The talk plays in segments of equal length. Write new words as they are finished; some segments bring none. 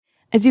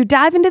As you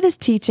dive into this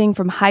teaching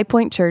from High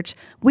Point Church,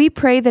 we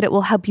pray that it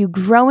will help you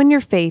grow in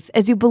your faith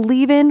as you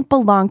believe in,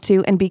 belong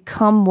to, and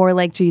become more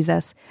like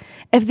Jesus.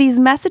 If these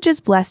messages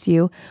bless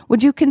you,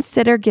 would you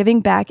consider giving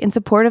back in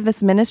support of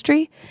this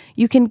ministry?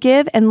 You can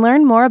give and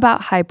learn more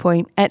about High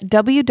Point at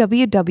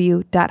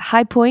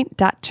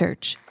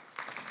www.highpoint.church.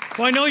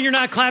 Well, I know you're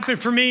not clapping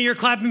for me. You're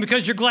clapping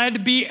because you're glad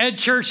to be at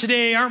church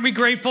today. Aren't we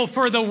grateful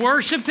for the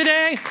worship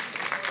today?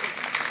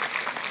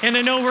 And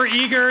I know we're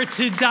eager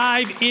to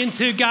dive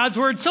into God's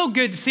Word. So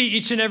good to see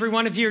each and every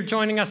one of you are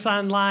joining us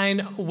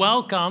online.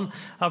 Welcome.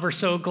 We're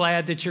so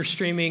glad that you're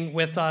streaming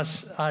with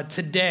us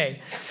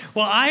today.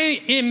 Well,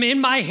 in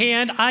my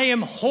hand, I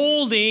am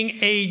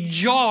holding a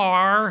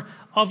jar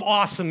of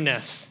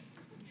awesomeness.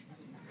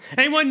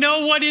 Anyone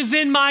know what is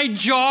in my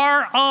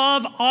jar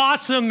of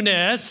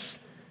awesomeness?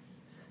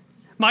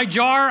 My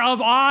jar of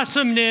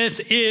awesomeness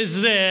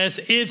is this.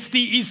 It's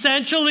the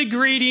essential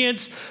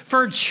ingredients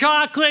for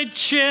chocolate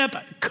chip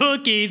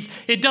cookies.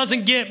 It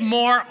doesn't get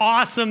more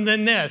awesome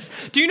than this.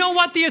 Do you know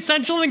what the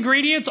essential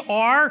ingredients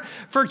are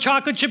for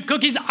chocolate chip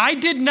cookies? I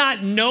did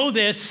not know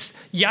this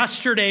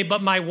yesterday,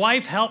 but my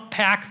wife helped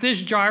pack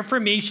this jar for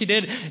me. She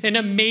did an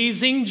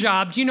amazing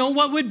job. Do you know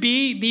what would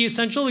be the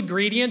essential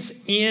ingredients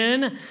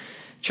in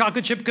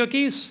chocolate chip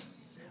cookies?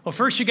 Well,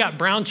 first you got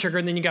brown sugar,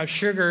 and then you got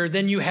sugar,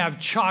 then you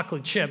have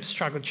chocolate chips.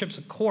 Chocolate chips,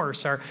 of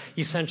course, are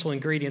essential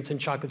ingredients in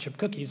chocolate chip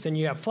cookies. Then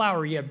you have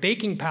flour, you have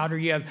baking powder,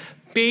 you have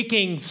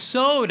baking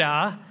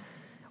soda.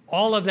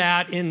 All of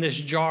that in this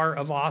jar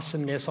of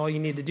awesomeness. All you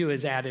need to do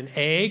is add an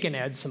egg and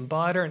add some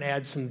butter and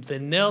add some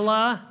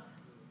vanilla.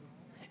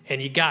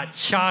 And you got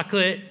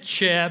chocolate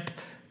chip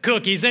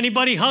cookies.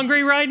 Anybody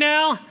hungry right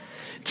now?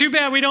 Too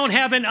bad we don't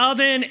have an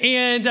oven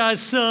and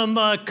some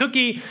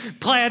cookie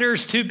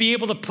platters to be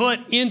able to put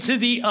into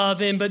the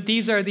oven, but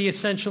these are the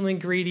essential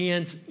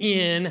ingredients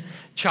in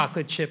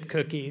chocolate chip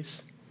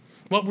cookies.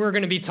 What we're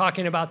going to be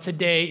talking about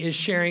today is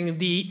sharing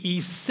the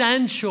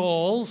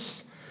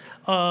essentials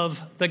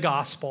of the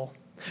gospel.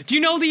 Do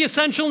you know the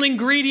essential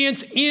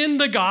ingredients in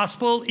the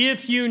gospel?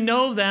 If you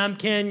know them,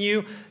 can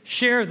you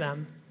share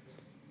them?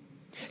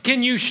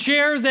 Can you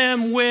share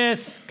them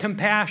with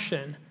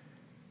compassion?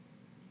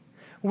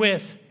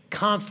 With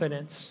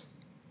confidence,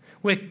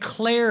 with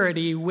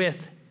clarity,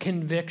 with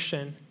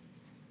conviction.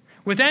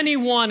 With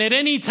anyone, at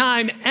any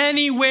time,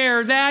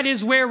 anywhere, that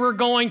is where we're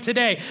going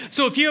today.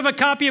 So if you have a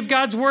copy of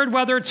God's Word,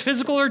 whether it's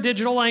physical or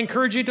digital, I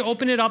encourage you to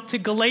open it up to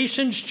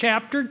Galatians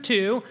chapter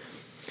 2,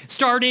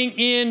 starting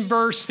in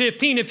verse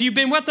 15. If you've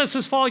been with us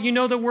this fall, you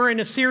know that we're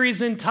in a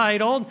series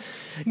entitled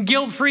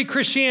Guilt-Free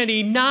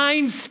Christianity,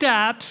 9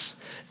 Steps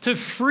to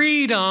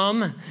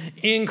Freedom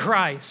in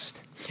Christ.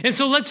 And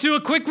so let's do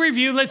a quick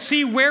review. Let's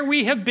see where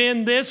we have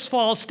been this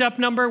fall. Step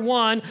number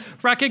 1,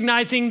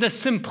 recognizing the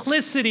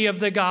simplicity of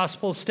the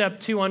gospel. Step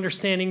 2,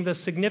 understanding the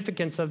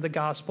significance of the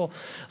gospel.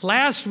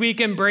 Last week,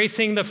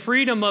 embracing the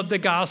freedom of the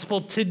gospel.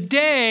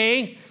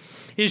 Today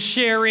is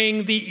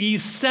sharing the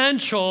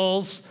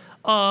essentials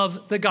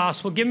of the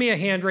gospel. Give me a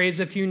hand raise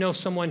if you know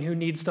someone who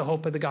needs the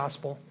hope of the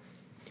gospel,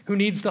 who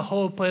needs the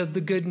hope of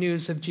the good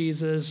news of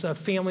Jesus, a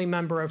family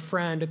member, a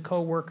friend, a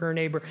coworker, a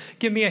neighbor.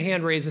 Give me a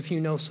hand raise if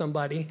you know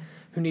somebody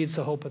who needs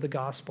the hope of the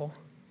gospel.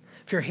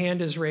 If your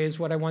hand is raised,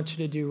 what I want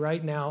you to do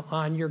right now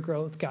on your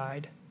growth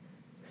guide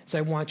is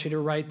I want you to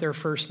write their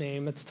first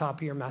name at the top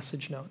of your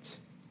message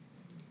notes.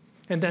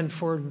 And then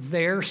for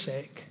their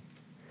sake,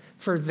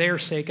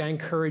 I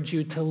encourage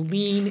you to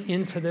lean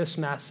into this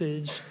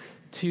message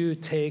to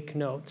take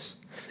notes.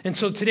 And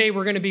so today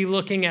we're going to be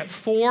looking at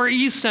 4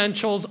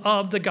 essentials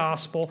of the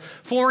gospel,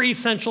 4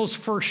 essentials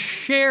for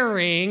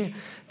sharing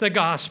the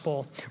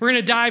gospel. We're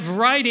going to dive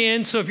right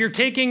in. So if you're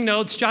taking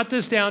notes, jot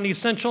this down.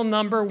 Essential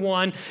number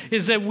 1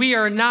 is that we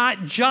are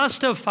not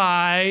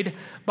justified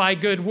by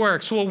good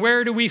works. Well,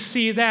 where do we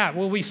see that?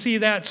 Well, we see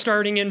that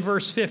starting in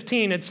verse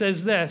 15. It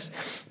says this: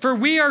 "For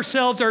we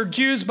ourselves are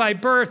Jews by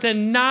birth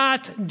and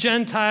not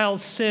Gentile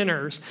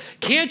sinners."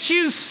 Can't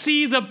you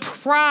see the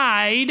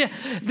pride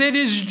that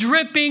is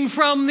dripping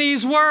from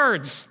these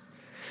words?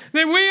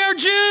 That we are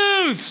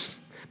Jews,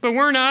 but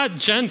we're not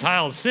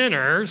Gentile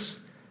sinners.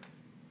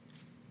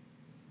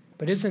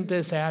 But isn't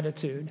this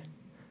attitude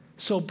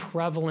so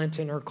prevalent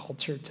in our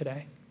culture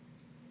today?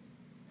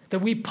 That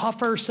we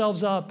puff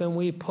ourselves up and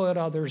we put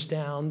others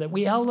down, that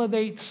we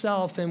elevate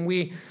self and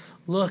we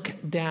look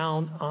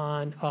down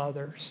on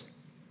others.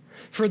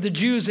 For the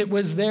Jews, it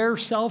was their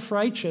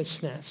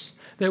self-righteousness,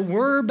 that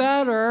we're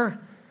better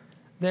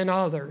than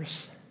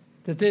others,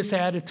 that this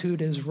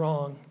attitude is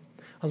wrong,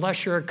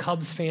 unless you're a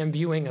Cubs fan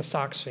viewing a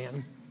Sox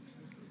fan.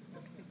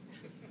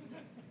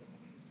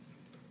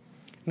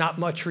 Not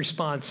much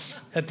response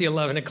at the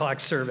 11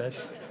 o'clock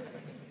service.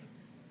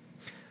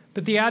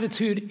 But the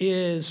attitude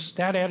is,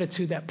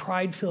 that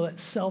prideful, that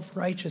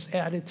self-righteous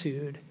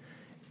attitude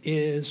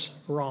is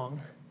wrong.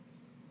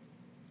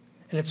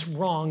 And it's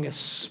wrong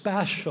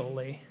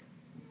especially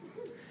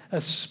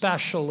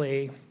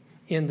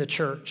in the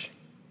church.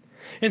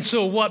 And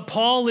so what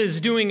Paul is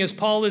doing is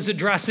Paul is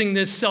addressing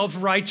this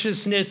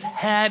self-righteousness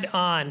head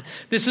on.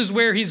 This is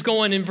where he's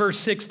going in verse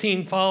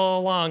 16. Follow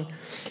along.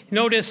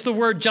 Notice the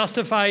word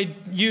justified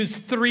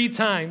used 3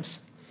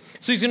 times.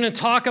 So he's going to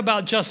talk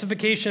about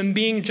justification,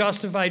 being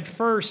justified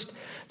first.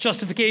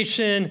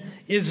 Justification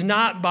is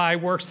not by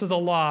works of the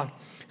law.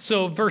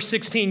 So verse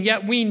 16,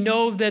 yet we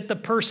know that the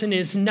person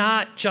is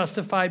not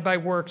justified by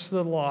works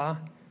of the law.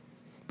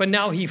 But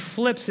now he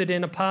flips it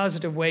in a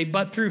positive way,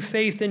 but through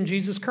faith in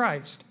Jesus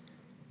Christ.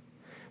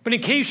 But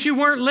in case you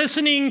weren't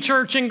listening,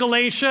 church in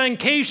Galatia, in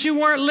case you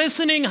weren't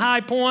listening,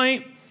 High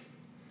Point,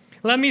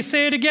 let me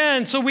say it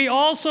again. So we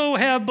also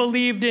have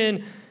believed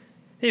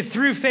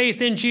through faith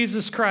in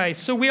Jesus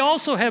Christ. So we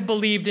also have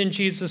believed in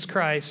Jesus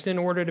Christ in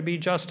order to be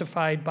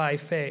justified by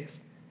faith.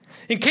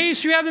 In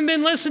case you haven't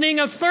been listening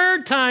a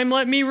 3rd time,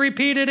 let me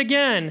repeat it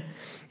again.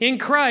 In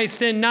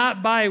Christ and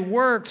not by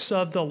works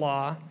of the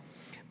law,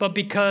 but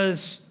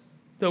because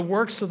the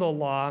works of the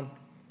law,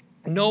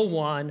 no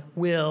one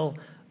will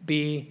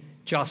be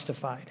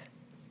justified.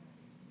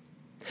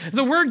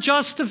 The word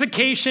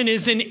justification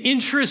is an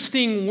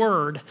interesting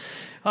word.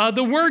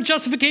 The word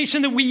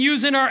justification that we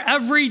use in our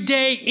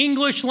everyday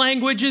English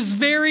language is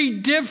very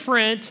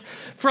different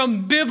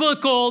from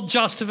biblical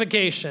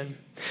justification.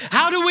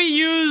 How do we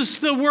use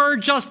the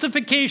word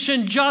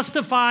justification,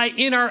 justify,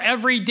 in our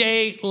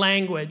everyday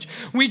language?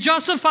 We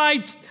justify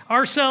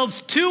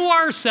ourselves to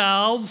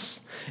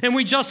ourselves, and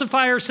we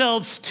justify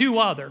ourselves to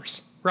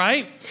others.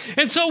 Right?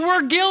 And so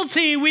we're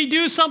guilty. We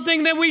do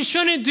something that we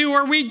shouldn't do,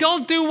 or we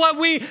don't do what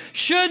we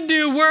should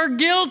do. We're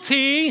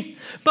guilty,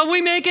 but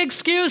we make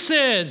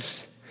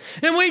excuses.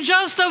 And we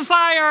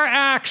justify our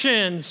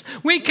actions.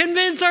 We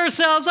convince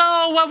ourselves,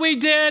 what we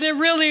did, it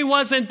really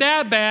wasn't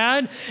that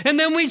bad. And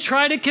then we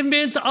try to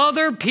convince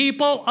other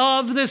people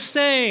of the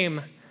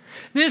same.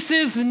 This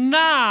is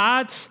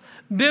not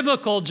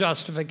biblical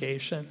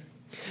justification.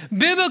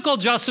 Biblical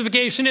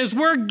justification is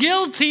we're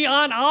guilty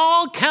on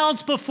all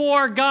counts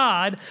before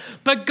God,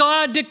 but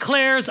God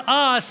declares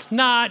us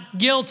not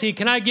guilty.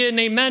 Can I get an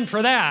amen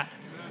for that?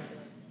 Amen.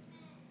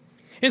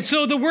 And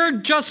so the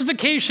word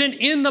justification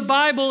in the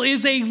Bible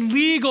is a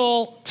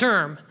legal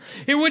term.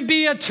 It would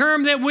be a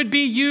term that would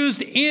be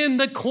used in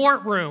the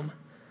courtroom.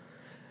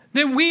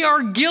 That we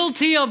are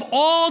guilty of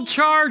all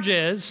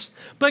charges,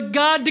 but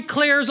God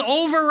declares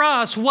over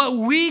us what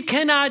we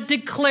cannot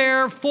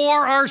declare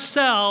for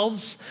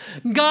ourselves.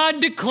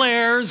 God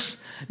declares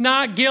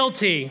not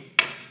guilty.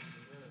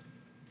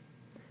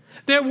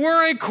 That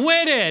we're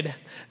acquitted,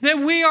 that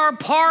we are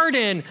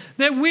pardoned,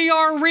 that we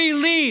are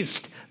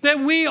released, that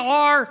we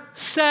are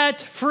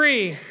set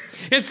free.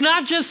 It's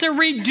not just a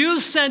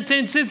reduced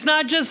sentence, it's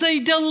not just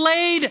a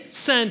delayed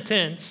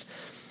sentence.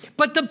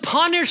 But the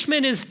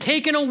punishment is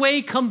taken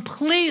away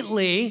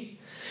completely,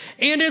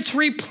 and it's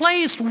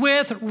replaced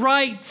with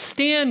right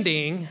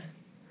standing.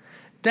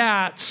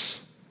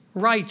 That's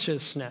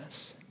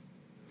righteousness.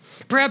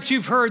 Perhaps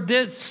you've heard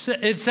this,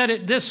 it said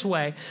it this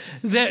way,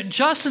 that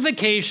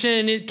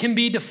justification, it can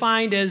be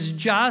defined as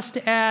just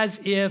as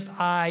if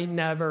I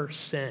never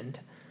sinned.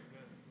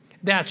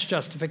 That's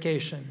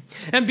justification.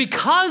 And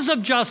because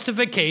of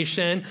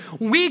justification,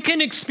 we can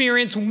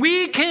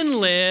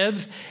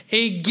live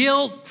a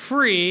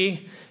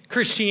guilt-free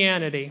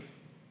Christianity.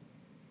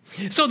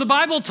 So the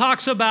Bible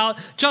talks about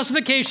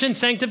justification,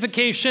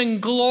 sanctification,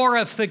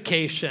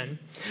 glorification.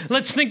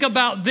 Let's think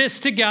about this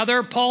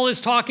together. Paul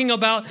is talking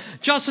about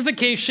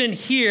justification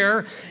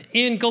here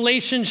in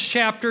Galatians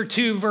chapter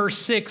 2, verse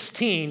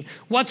 16.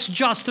 What's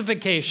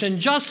justification?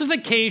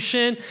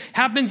 Justification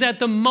happens at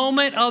the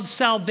moment of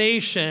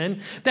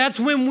salvation. That's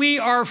when we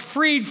are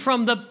freed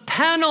from the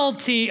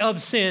penalty of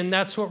sin.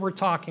 That's what we're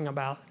talking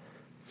about.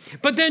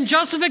 But then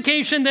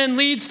justification then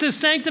leads to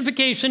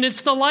sanctification.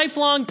 It's the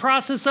lifelong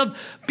process of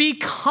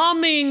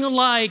becoming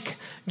like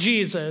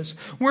Jesus,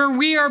 where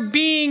we are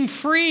being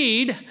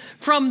freed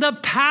from the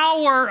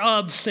power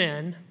of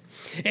sin.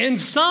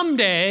 And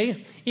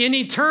someday, in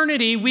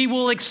eternity, we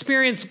will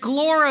experience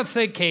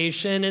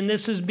glorification, and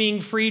this is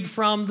being freed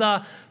from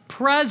the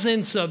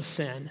presence of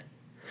sin.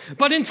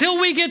 But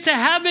until we get to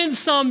heaven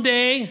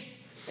someday,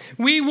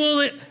 we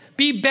will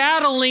be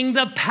battling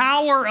the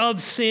power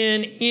of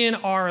sin in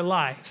our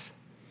life.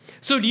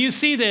 So do you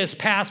see this?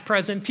 Past,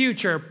 present,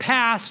 future.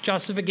 Past,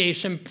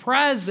 justification.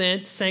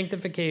 Present,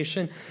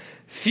 sanctification.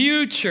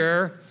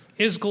 Future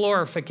is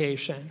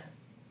glorification.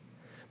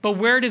 But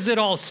where does it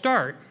all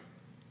start?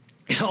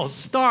 It all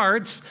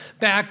starts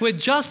back with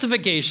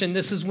justification.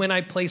 This is when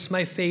I place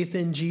my faith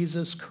in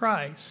Jesus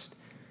Christ.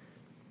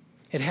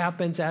 It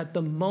happens at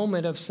the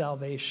moment of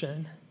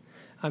salvation.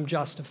 I'm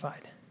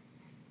justified.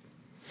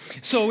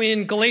 So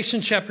in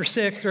Galatians chapter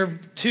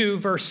 2,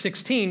 verse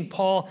 16,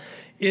 Paul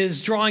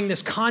is drawing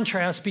this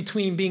contrast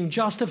between being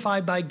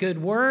justified by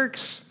good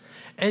works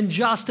and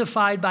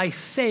justified by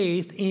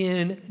faith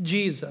in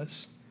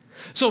Jesus.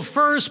 So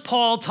first,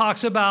 Paul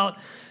talks about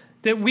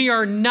that we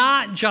are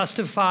not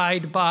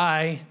justified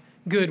by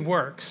good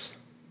works.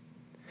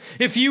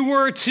 If you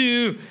were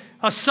to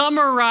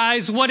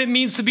summarize what it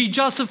means to be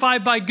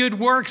justified by good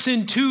works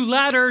in 2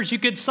 letters, you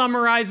could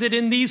summarize it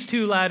in these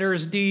 2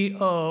 letters,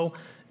 D-O,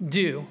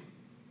 do.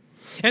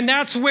 And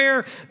that's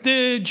where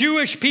the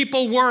Jewish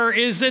people were,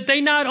 is that they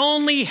not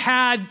only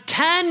had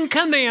 10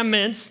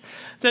 commandments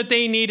that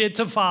they needed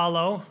to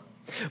follow,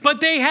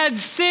 but they had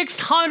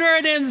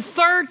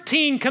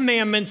 613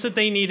 commandments that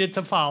they needed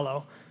to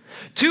follow.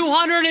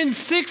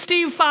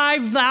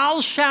 265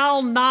 thou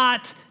shalt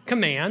not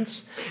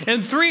commands,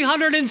 and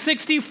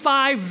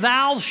 365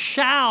 thou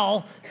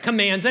shall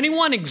commands.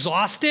 Anyone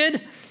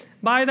exhausted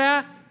by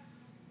that?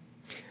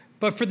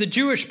 But for the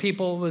Jewish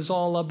people, it was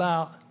all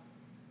about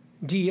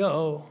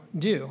D-O,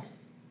 do.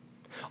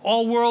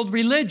 All world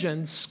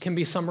religions can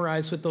be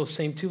summarized with those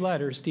same 2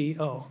 letters,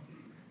 D-O.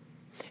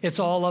 It's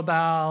all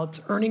about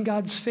earning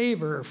God's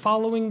favor,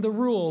 following the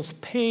rules,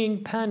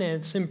 paying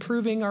penance,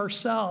 improving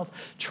ourselves,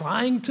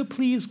 trying to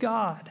please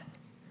God.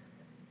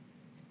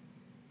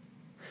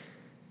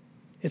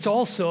 It's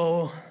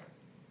also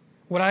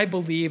what I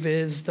believe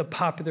is the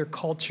popular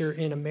culture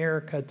in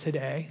America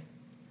today.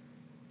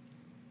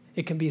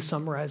 It can be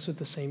summarized with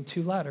the same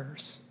 2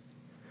 letters,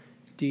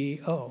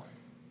 D-O.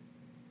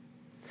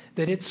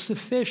 That it's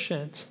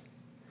sufficient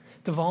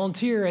to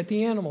volunteer at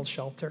the animal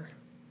shelter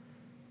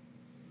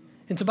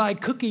and to buy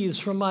cookies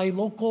from my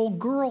local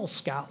Girl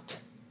Scout,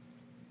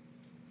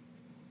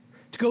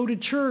 to go to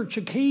church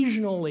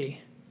occasionally.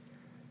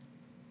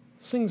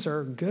 These things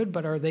are good,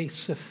 but are they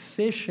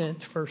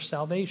sufficient for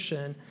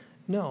salvation?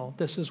 No,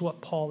 this is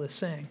what Paul is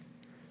saying.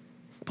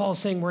 Paul is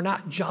saying we're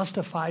not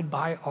justified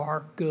by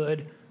our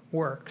good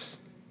works,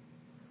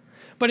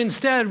 but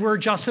instead we're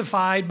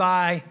justified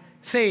by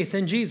faith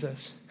in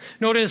Jesus.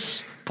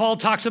 Notice Paul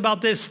talks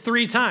about this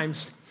 3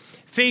 times.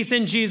 Faith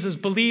in Jesus,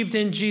 believed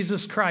in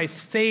Jesus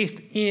Christ,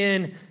 faith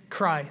in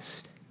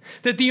Christ.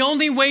 That the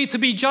only way to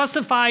be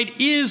justified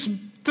is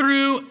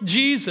through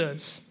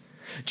Jesus.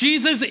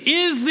 Jesus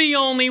is the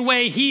only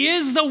way. He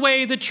is the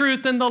way, the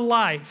truth, and the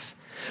life.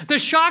 The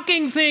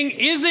shocking thing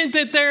isn't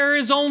that there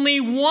is only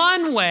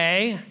one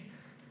way.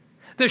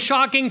 The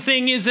shocking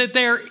thing is that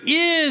there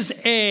is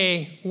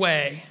a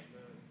way.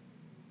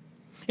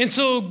 And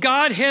so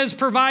God has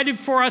provided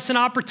for us an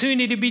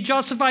opportunity to be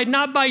justified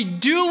not by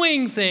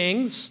doing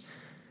things,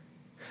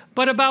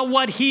 but about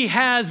what he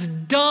has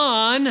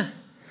done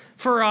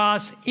for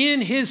us in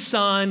his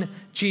Son,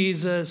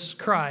 Jesus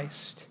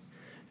Christ.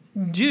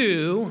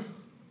 Do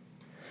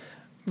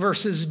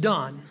versus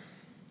done.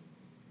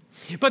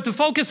 But the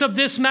focus of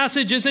this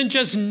message isn't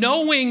just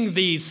knowing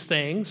these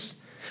things,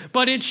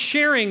 but it's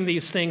sharing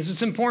these things.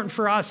 It's important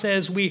for us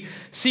as we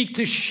seek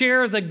to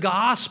share the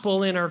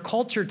gospel in our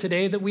culture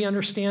today that we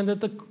understand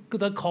that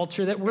the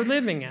culture that we're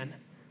living in.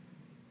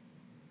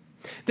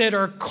 That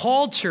our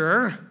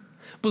culture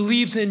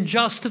believes in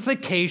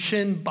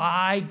justification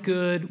by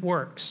good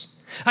works.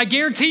 I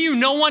guarantee you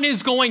no one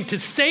is going to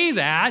say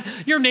that.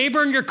 Your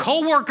neighbor and your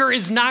coworker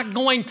is not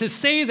going to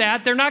say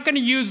that. They're not going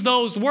to use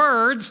those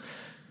words.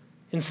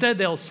 Instead,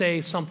 they'll say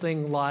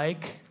something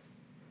like,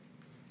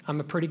 I'm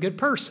a pretty good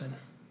person.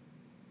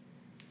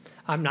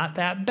 I'm not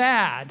that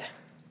bad.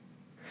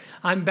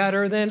 I'm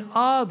better than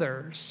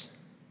others.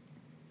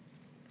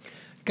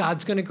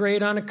 God's going to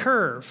grade on a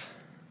curve.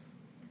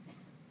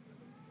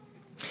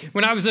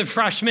 When I was a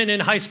freshman in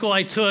high school,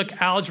 I took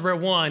Algebra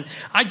 1.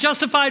 I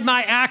justified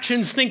my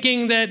actions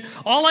thinking that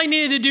all I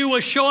needed to do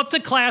was show up to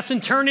class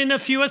and turn in a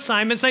few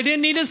assignments. I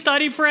didn't need to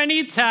study for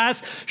any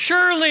tests.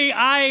 Surely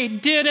I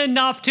did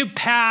enough to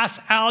pass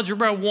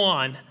Algebra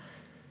 1.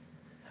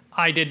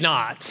 I did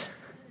not.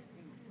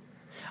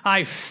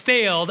 I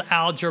failed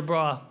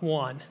Algebra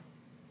 1.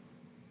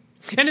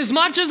 And as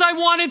much as I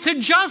wanted to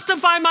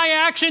justify my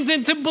actions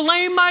and to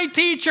blame my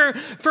teacher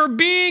for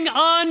being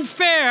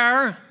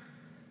unfair,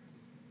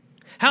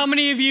 how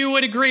many of you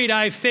would agree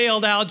I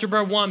failed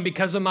Algebra 1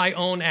 because of my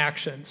own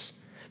actions?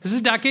 This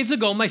is decades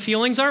ago. My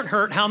feelings aren't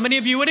hurt. How many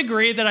of you would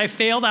agree that I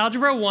failed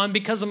Algebra 1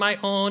 because of my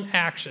own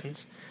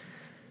actions?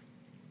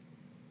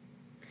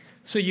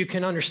 So you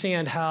can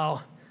understand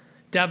how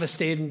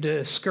devastated and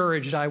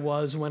discouraged I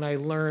was when I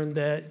learned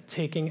that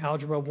taking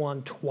Algebra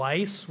 1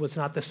 twice was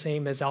not the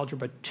same as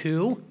Algebra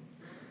 2.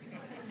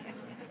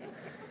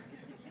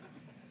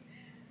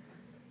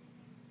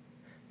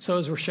 So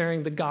as we're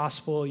sharing the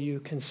gospel, you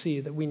can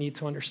see that we need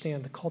to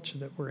understand the culture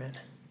that we're in.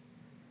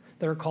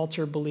 That our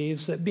culture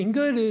believes that being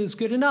good is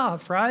good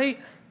enough, right?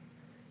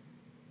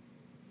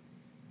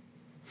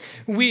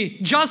 We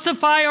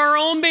justify our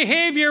own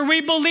behavior. We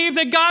believe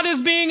that God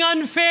is being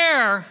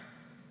unfair.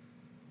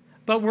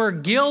 But we're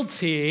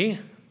guilty.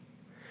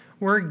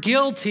 We're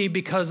guilty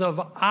because of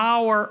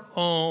our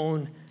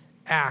own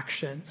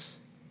actions.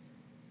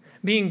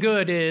 Being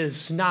good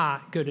is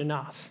not good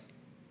enough.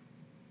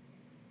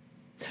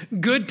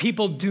 Good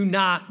people do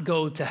not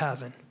go to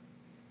heaven.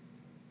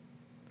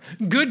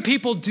 Good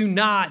people do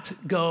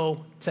not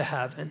go to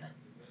heaven.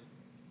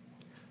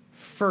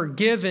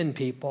 Forgiven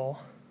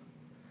people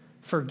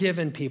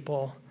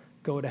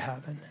go to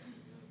heaven.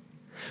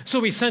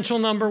 So essential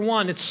number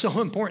one, it's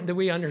so important that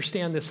we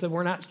understand this, that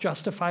we're not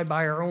justified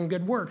by our own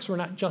good works. We're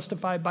not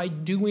justified by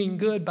doing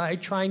good, by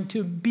trying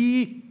to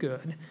be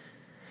good,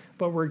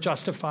 but we're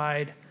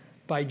justified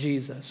by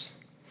Jesus.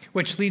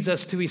 Which leads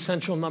us to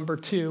essential number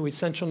two.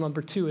 Essential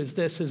number two is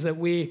this, is that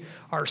we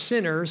are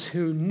sinners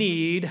who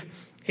need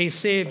a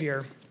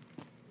Savior.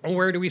 And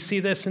where do we see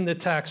this in the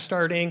text?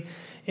 Starting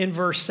in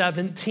verse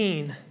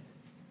 17.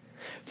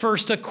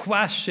 First, a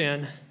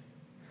question.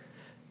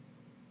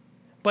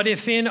 But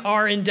if in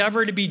our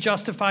endeavor to be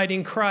justified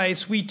in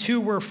Christ, we too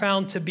were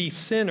found to be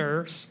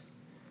sinners,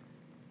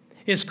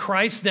 is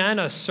Christ then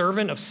a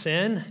servant of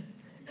sin?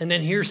 And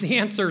then here's the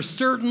answer,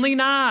 certainly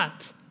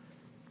not.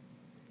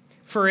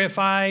 For if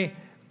I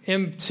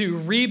am to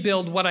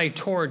rebuild what I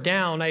tore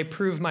down, I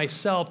prove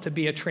myself to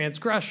be a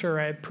transgressor.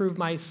 I prove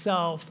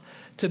myself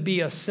to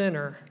be a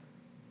sinner.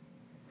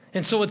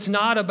 And so it's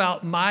not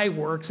about my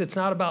works. It's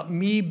not about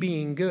me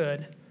being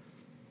good.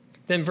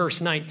 Then verse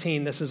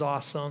 19, this is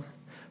awesome.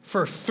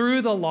 For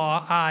through the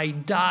law, I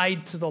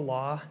died to the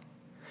law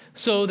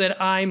so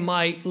that I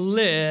might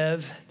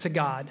live to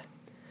God.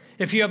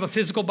 If you have a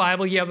physical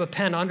Bible, you have a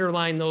pen,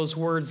 underline those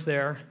words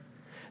there.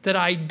 That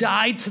I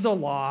died to the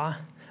law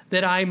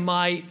that I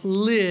might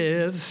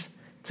live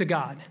to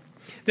God.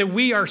 That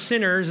we are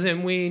sinners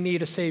and we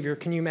need a Savior.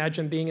 Can you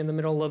imagine being in the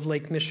middle of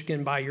Lake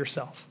Michigan by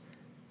yourself?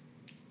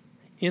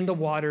 In the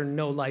water,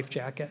 no life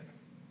jacket.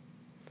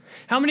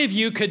 How many of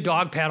you could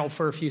dog paddle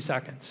for a few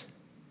seconds?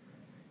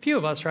 A few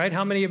of us, right?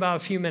 How many about a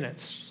few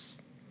minutes?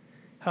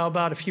 How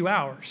about a few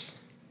hours?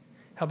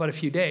 How about a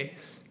few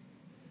days?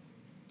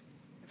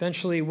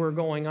 Eventually we're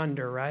going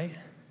under, right?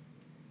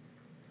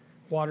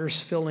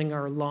 Water's filling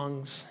our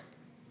lungs.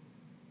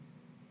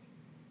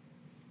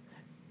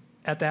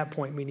 At that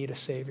point, we need a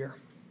Savior.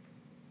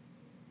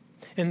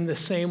 In the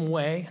same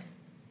way,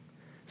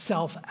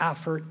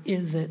 self-effort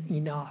isn't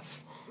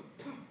enough.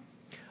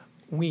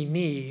 We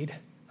need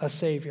a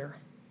Savior.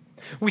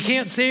 We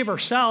can't save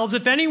ourselves.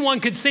 If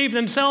anyone could save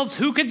themselves,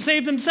 who could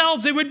save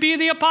themselves? It would be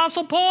the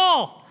Apostle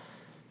Paul.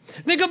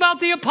 Think about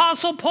the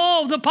Apostle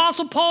Paul. The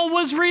Apostle Paul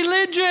was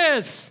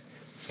religious.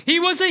 He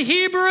was a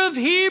Hebrew of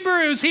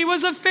Hebrews. He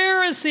was a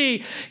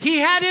Pharisee. He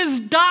had his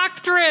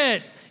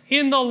doctorate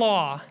in the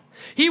law.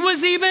 He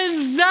was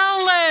even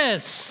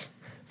zealous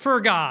for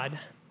God.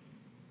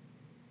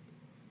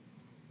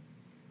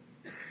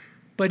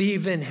 But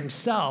even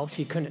himself,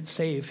 he couldn't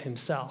save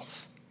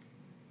himself.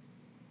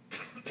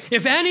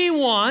 If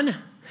anyone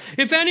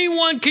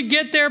could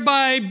get there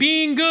by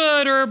being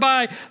good or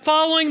by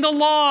following the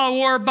law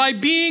or by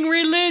being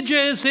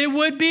religious, it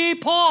would be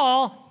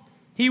Paul.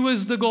 He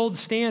was the gold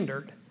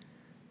standard.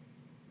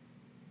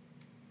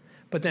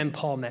 But then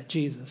Paul met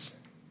Jesus.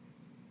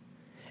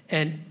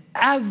 And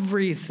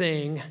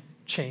everything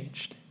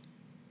changed.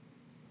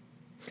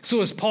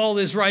 So as Paul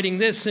is writing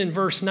this in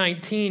verse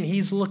 19,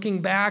 he's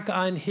looking back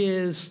on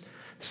his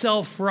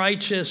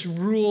self-righteous,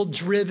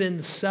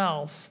 rule-driven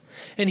self.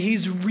 And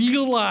he's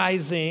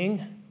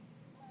realizing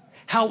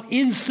how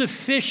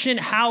insufficient,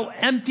 how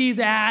empty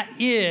that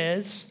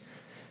is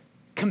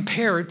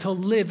compared to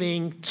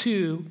living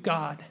to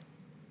God.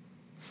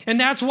 And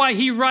that's why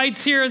he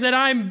writes here that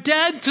I'm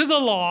dead to the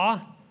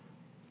law,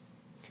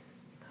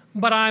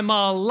 but I'm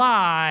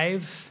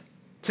alive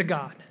to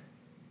God.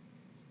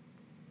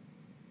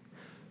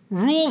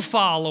 Rule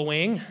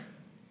following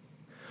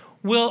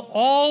will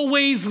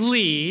always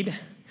lead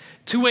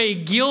to a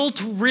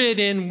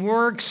guilt-ridden,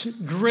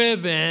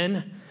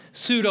 works-driven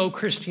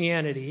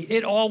pseudo-Christianity.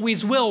 It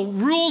always will.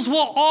 Rules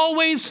will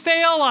always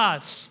fail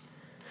us.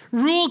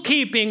 Rule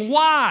keeping,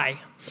 why?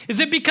 Is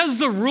it because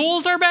the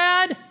rules are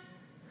bad?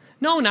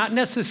 No, not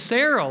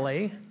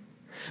necessarily.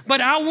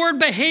 But outward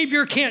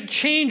behavior can't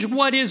change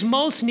what is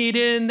most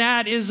needed, and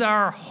that is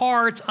our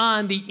hearts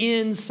on the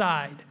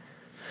inside.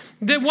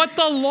 That what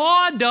the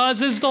law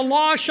does is the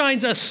law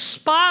shines a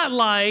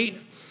spotlight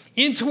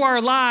into our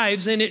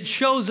lives, and it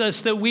shows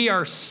us that we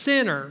are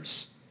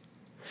sinners.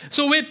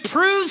 So it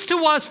proves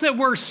to us that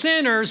we're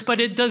sinners,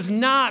 but it does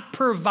not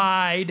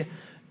provide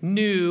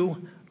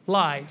new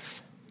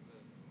life.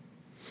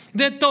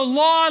 That the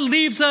law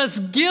leaves us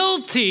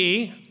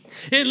guilty,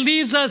 it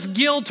leaves us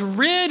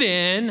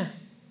guilt-ridden,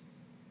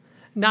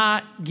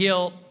 not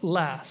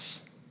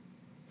guiltless.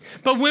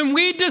 But when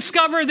we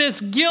discover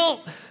this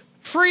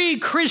guilt-free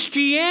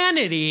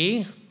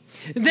Christianity,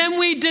 then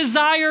we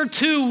desire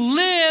to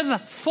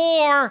live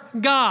for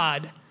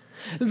God.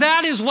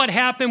 That is what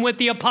happened with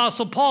the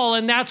Apostle Paul,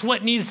 and that's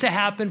what needs to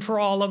happen for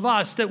all of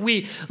us, that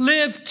we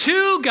live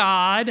to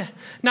God,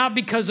 not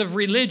because of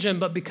religion,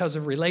 but because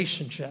of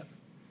relationship.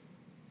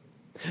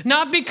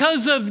 Not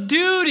because of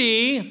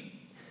duty,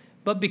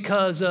 but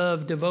because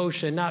of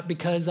devotion. Not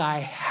because I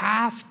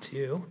have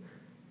to,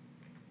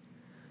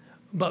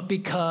 but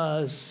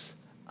because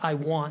I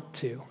want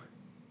to.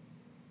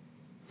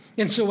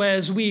 And so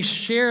as we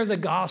share the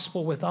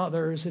gospel with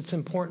others, it's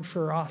important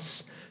for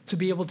us to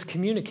be able to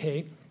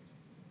communicate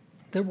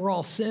that we're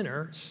all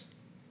sinners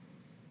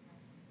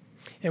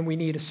and we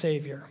need a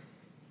Savior.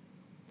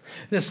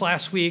 This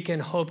last week in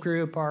Hope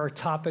Group, our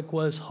topic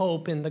was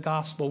hope in the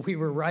gospel. We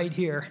were right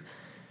here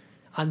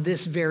on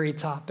this very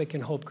topic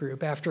in Hope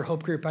Group. After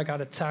Hope Group, I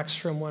got a text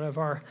from one of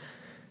our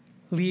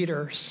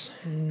leaders,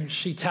 and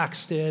she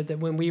texted that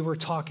when we were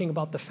talking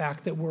about the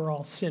fact that we're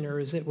all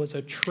sinners, it was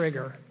a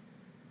trigger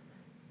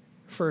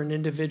for an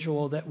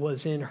individual that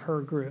was in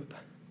her group.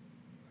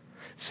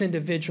 This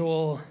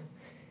individual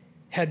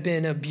had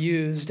been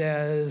abused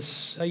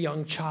as a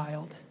young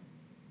child.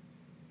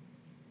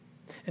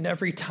 And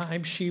every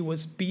time she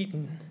was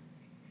beaten,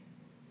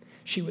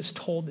 she was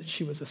told that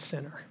she was a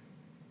sinner.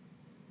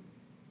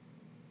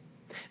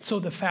 So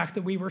the fact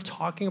that we were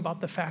talking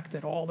about the fact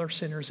that all are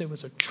sinners, it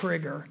was a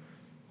trigger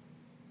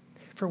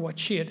for what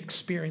she had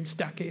experienced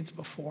decades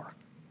before.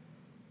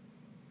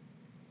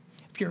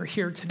 If you're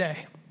here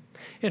today,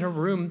 in a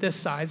room this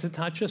size, it's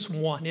not just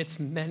one, it's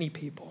many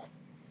people.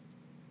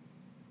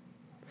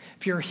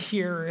 If you're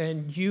here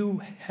and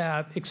you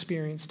have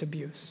experienced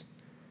abuse,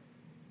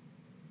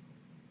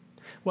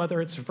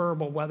 whether it's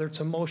verbal, whether it's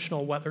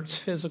emotional, whether it's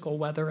physical,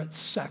 whether it's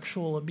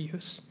sexual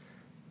abuse,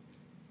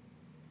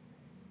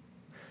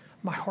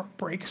 my heart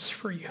breaks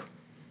for you.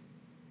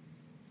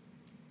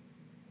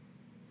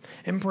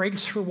 And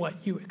breaks for what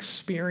you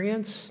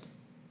experienced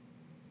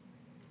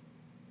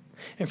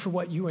and for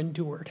what you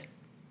endured.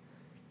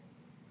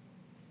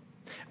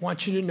 I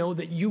want you to know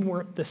that you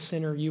weren't the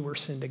sinner you were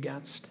sinned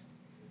against.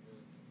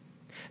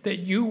 That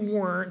you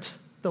weren't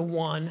the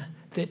one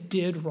that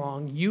did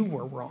wrong, you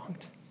were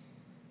wronged.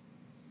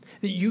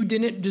 That you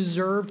didn't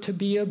deserve to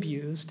be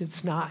abused.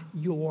 It's not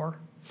your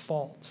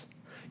fault.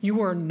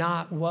 You are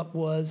not what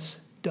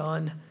was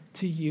done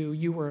to you.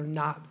 You were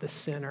not the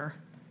sinner.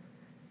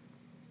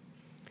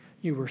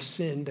 You were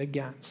sinned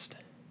against.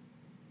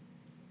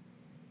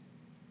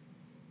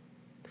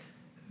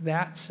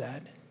 That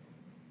said,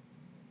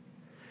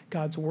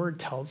 God's word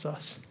tells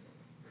us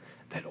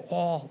that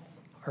all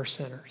are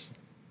sinners,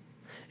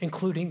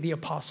 including the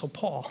Apostle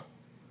Paul,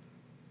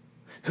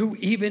 who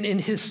even in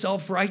his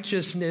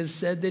self-righteousness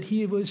said that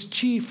he was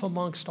chief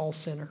amongst all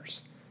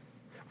sinners.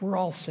 We're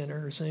all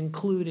sinners,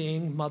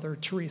 including Mother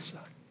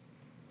Teresa,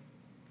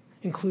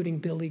 including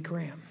Billy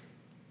Graham,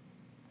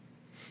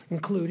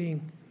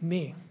 including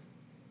me,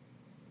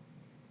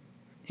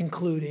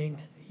 including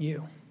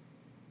you.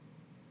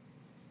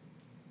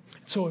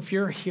 So if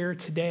you're here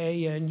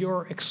today and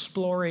you're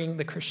exploring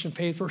the Christian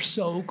faith, we're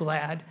so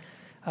glad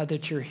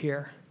that you're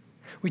here.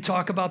 We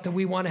talk about that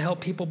we want to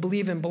help people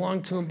believe and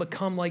belong to and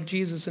become like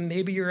Jesus. And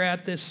maybe you're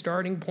at this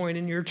starting point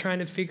and you're trying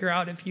to figure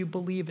out if you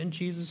believe in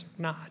Jesus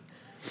or not.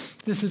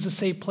 This is a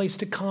safe place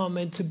to come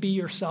and to be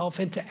yourself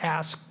and to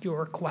ask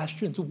your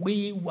questions.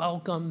 We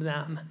welcome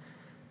them.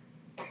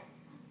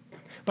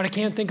 But I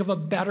can't think of a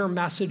better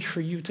message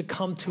for you to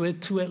come to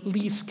it, to at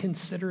least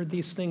consider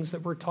these things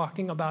that we're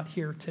talking about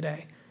here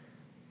today.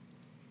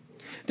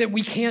 That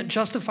we can't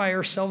justify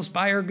ourselves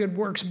by our good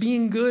works.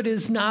 Being good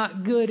is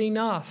not good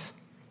enough.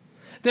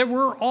 That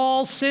we're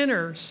all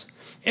sinners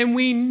and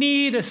we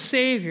need a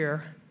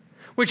Savior,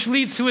 which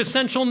leads to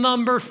essential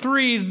number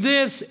 3.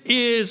 This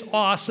is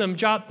awesome.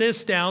 Jot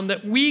this down,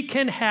 that we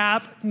can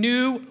have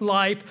new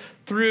life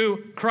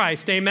through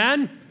Christ.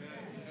 Amen?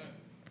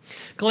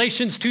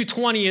 Galatians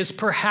 2:20 is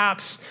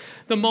perhaps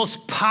the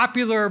most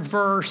popular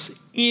verse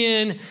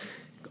in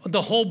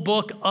the whole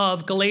book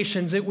of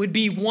Galatians. It would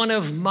be one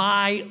of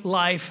my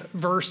life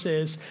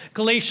verses.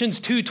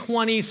 Galatians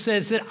 2:20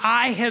 says that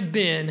I have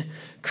been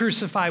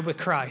crucified with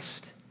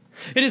Christ.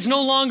 It is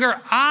no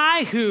longer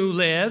I who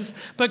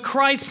live, but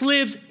Christ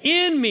lives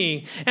in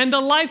me. And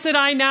the life that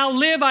I now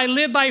live, I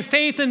live by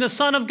faith in the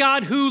Son of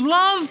God who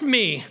loved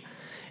me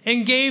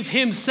and gave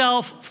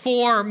himself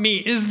for me.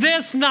 Is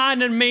this not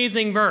an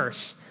amazing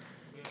verse?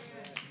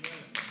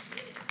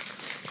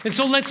 And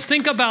so let's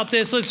think about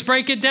this. Let's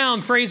break it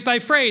down phrase by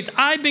phrase.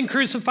 I've been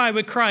crucified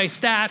with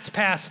Christ. That's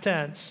past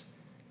tense.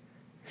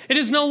 It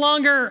is no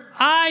longer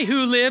I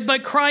who live,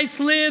 but Christ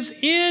lives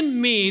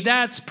in me.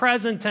 That's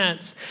present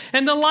tense.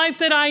 And the life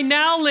that I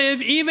now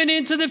live, even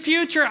into the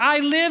future, I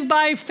live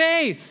by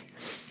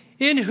faith.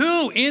 In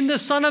who? In the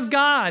Son of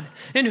God.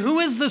 And who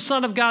is the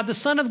Son of God? The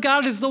Son of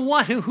God is the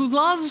one who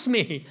loves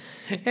me.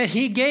 And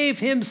he gave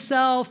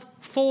himself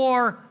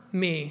for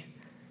me.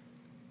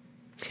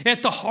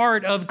 At the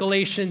heart of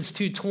Galatians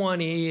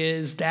 2:20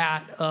 is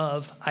that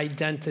of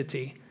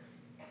identity.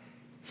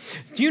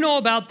 Do you know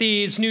about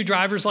these new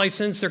driver's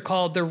license? They're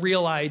called the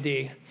Real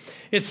ID.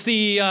 It's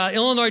the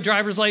Illinois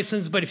driver's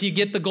license, but if you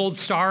get the gold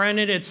star on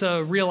it, it's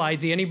a Real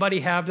ID. Anybody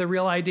have the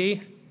Real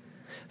ID?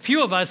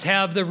 Few of us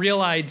have the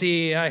Real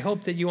ID. I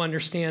hope that you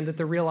understand that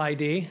the Real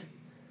ID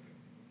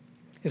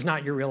is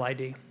not your real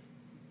ID.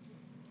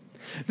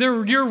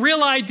 Your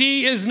real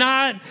ID is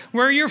not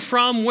where you're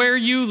from, where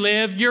you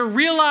live. Your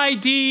real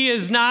ID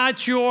is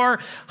not your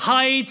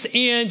height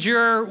and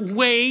your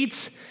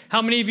weight.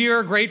 How many of you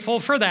are grateful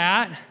for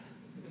that?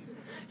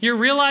 Your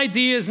real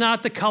ID is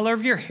not the color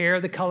of your hair,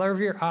 the color of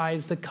your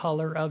eyes, the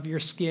color of your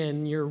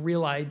skin. Your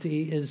real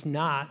ID is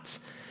not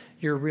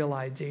your real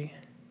ID.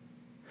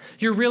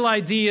 Your real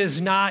ID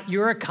is not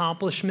your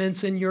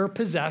accomplishments and your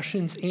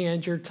possessions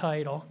and your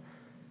title.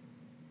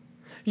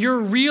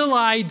 Your real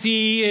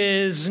ID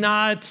is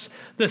not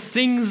the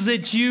things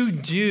that you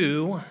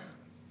do.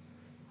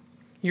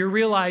 Your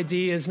real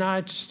ID is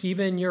not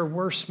even your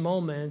worst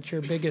moment,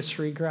 your biggest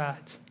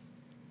regret,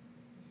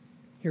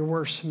 your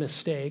worst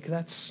mistake.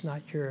 That's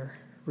not your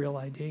real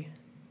ID.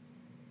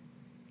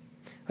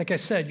 Like I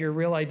said, your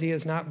real ID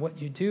is not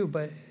what you do,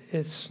 but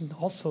it's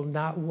also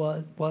not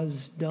what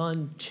was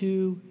done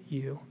to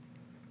you.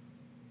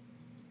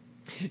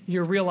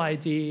 Your real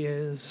ID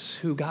is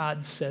who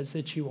God says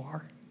that you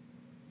are.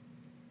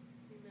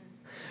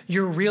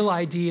 Your real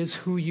ID is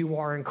who you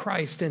are in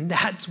Christ, and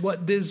that's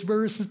what this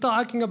verse is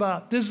talking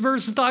about. This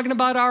verse is talking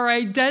about our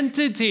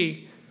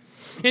identity.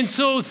 And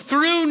so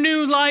through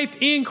new life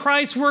in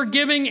Christ, we're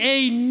giving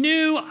a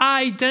new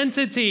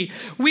identity.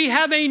 We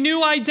have a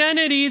new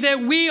identity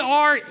that we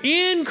are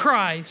in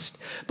Christ,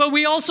 but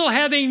we also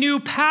have a new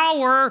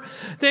power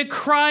that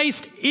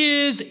Christ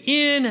is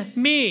in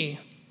me.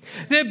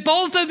 That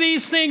both of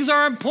these things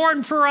are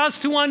important for us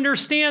to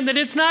understand, that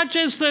it's not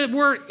just that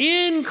we're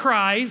in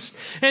Christ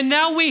and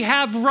now we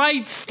have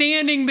right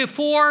standing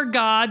before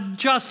God,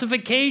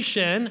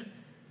 justification,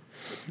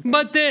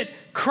 but that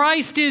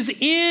Christ is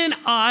in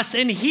us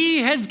and he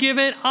has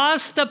given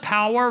us the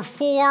power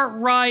for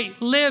right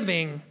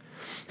living.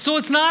 So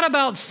it's not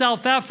about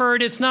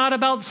self-effort, it's not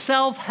about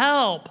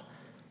self-help,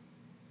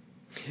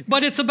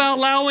 but it's about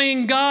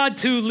allowing God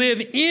to live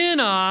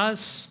in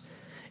us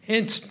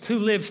and to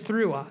live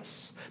through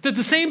us. That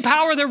the same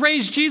power that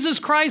raised Jesus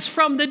Christ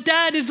from the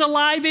dead is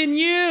alive in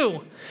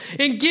you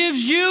and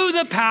gives you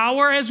the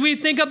power, as we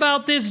think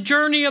about this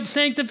journey of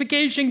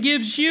sanctification,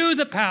 gives you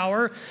the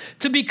power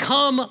to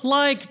become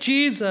like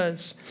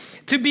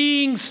Jesus, to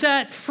being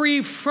set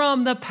free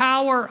from the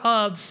power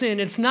of sin.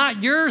 It's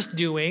not yours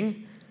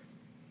doing,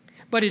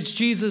 but it's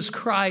Jesus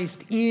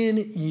Christ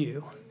in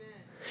you.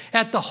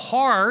 At the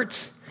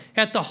heart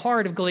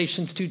of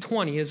Galatians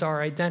 2:20 is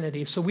our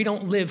identity. So we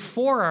don't live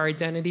for our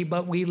identity,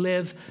 but we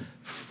live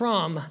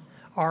from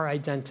our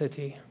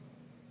identity.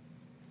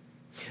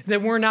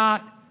 That we're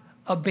not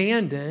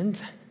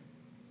abandoned,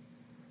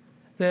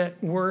 that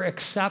we're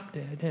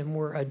accepted and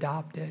we're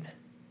adopted.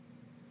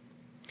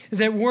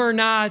 That we're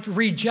not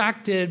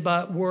rejected,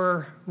 but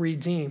we're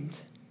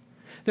redeemed.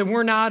 That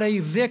we're not a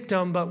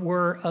victim, but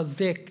we're a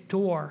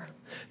victor.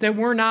 That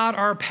we're not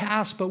our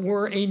past, but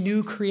we're a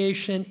new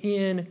creation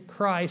in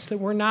Christ. That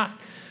we're not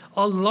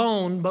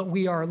alone, but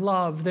we are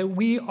loved. That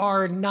we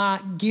are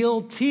not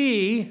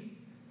guilty,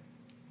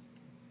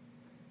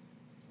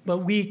 but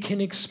we can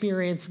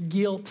experience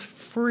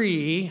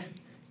guilt-free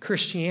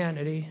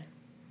Christianity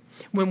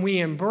when we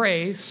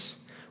embrace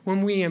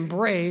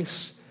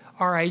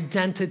our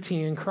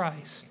identity in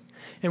Christ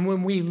and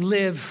when we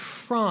live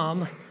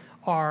from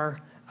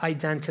our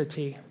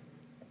identity.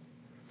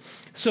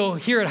 So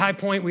here at High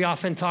Point, we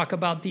often talk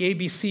about the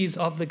ABCs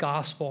of the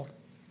gospel.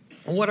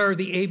 What are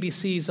the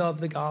ABCs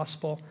of the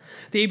gospel?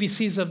 The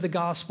ABCs of the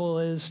gospel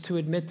is to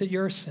admit that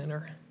you're a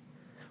sinner.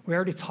 We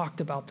already talked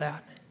about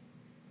that.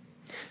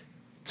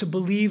 To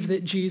believe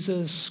that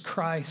Jesus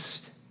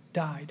Christ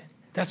died.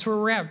 That's where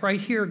we're at, right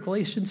here,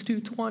 Galatians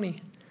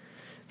 2:20.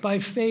 By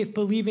faith,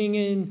 believing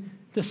in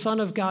the Son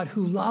of God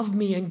who loved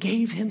me and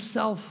gave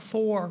himself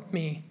for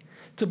me.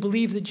 To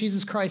believe that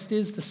Jesus Christ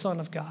is the Son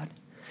of God.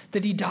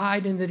 That he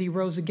died and that he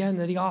rose again,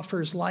 that he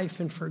offers life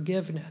and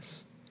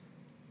forgiveness.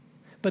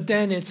 But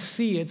then it's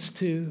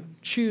to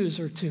choose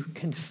or to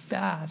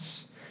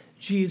confess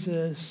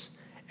Jesus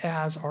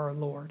as our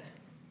Lord.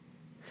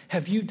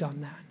 Have you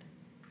done that?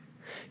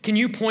 Can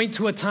you point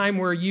to a time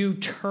where you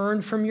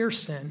turned from your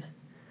sin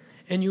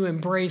and you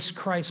embraced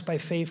Christ by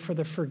faith for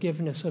the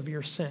forgiveness of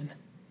your sin?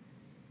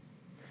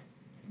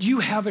 Do you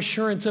have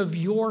assurance of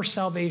your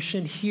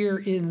salvation here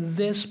in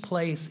this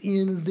place,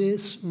 in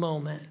this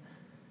moment?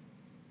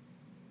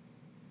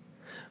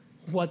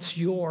 What's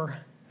your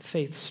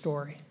faith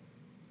story?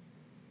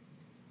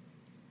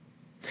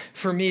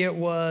 For me, it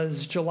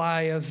was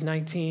July of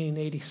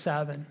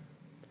 1987.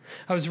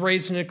 I was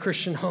raised in a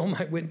Christian home.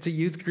 I went to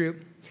youth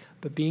group,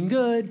 but being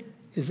good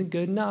isn't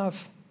good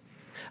enough.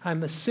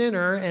 I'm a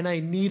sinner and I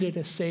needed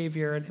a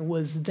Savior. And it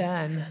was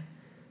then,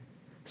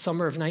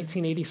 summer of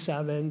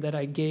 1987, that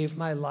I gave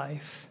my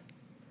life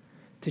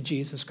to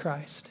Jesus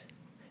Christ.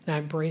 And I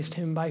embraced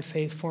him by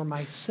faith for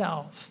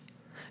myself.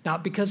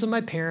 Not because of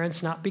my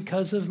parents, not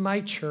because of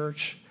my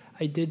church.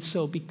 I did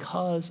so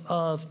because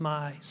of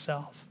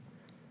myself.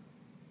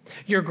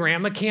 Your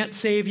grandma can't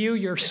save you.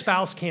 Your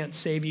spouse can't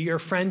save you. Your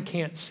friend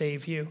can't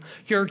save you.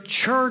 Your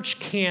church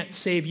can't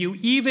save you.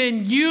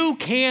 Even you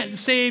can't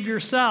save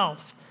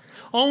yourself.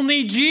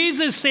 Only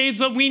Jesus saves,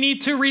 but we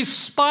need to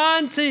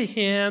respond to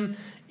him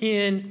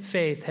in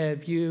faith.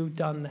 Have you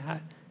done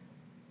that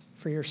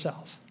for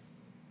yourself?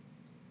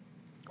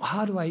 Well,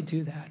 how do I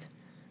do that?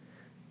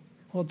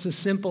 Well, it's as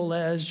simple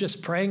as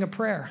just praying a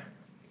prayer.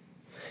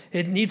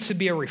 It needs to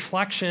be a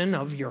reflection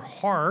of your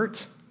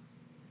heart,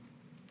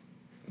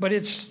 but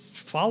it's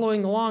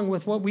following along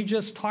with what we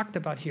just talked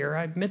about here.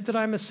 I admit that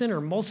I'm a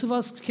sinner. Most of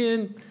us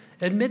can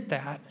admit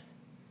that.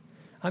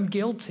 I'm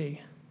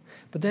guilty.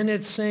 But then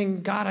it's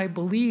saying, God, I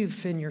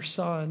believe in your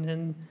Son,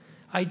 and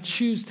I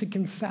choose to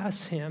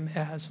confess him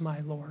as my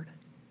Lord.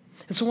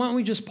 And so why don't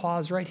we just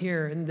pause right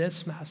here in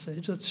this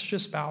message? Let's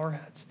just bow our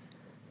heads.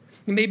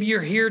 Maybe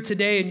you're here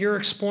today and you're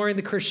exploring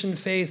the Christian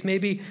faith.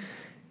 Maybe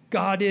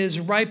God is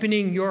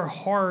ripening your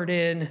heart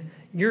and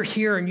you're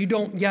here and you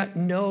don't yet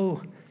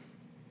know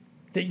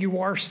that you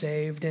are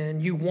saved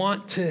and you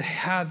want to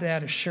have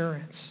that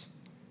assurance.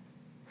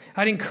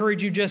 I'd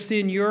encourage you just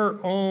in your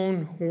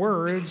own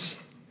words,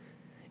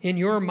 in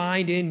your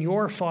mind, in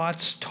your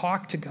thoughts,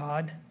 talk to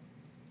God.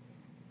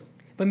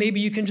 But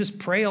maybe you can just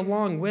pray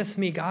along with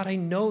me. God, I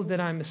know that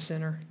I'm a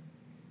sinner.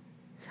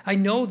 I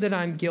know that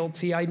I'm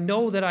guilty. I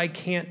know that I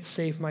can't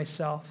save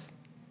myself.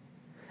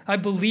 I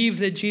believe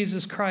that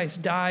Jesus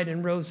Christ died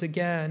and rose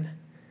again.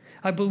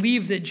 I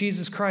believe that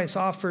Jesus Christ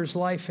offers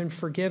life and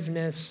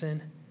forgiveness,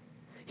 and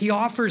he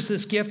offers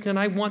this gift, and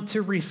I want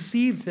to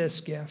receive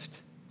this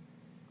gift.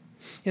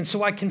 And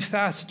so I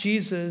confess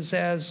Jesus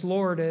as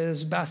Lord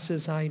as best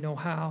as I know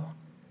how.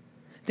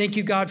 Thank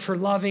you, God, for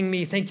loving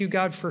me. Thank you,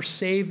 God, for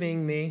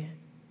saving me.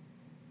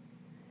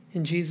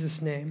 In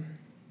Jesus' name,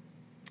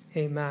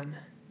 amen.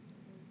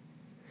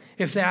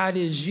 If that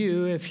is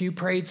you, if you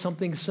prayed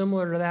something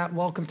similar to that,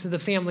 welcome to the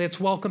family. Let's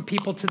welcome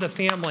people to the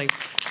family.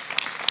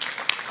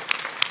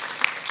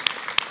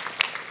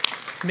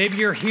 Maybe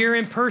you're here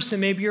in person,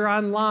 maybe you're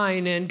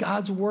online, and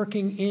God's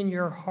working in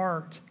your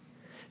heart.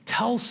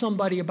 Tell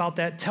somebody about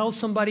that. Tell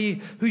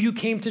somebody who you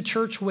came to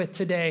church with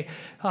today.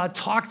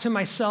 Talk to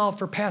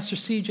myself or Pastor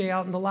CJ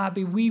out in the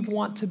lobby. We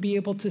want to be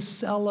able to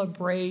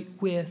celebrate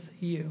with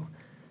you.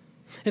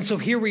 And so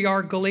here we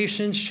are,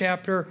 Galatians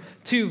chapter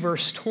 2,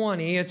 verse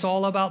 20. It's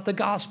all about the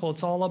gospel.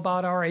 It's all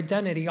about our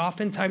identity.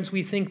 Oftentimes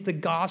we think the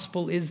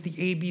gospel is the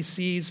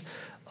ABCs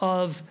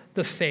of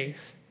the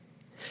faith.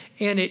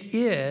 And it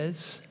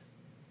is,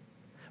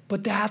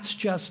 but that's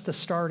just the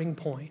starting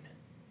point.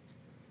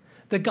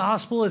 The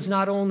gospel is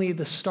not only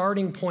the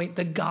starting point,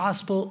 the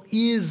gospel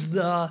is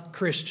the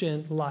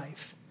Christian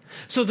life.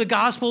 So the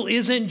gospel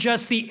isn't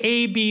just the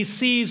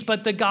ABCs,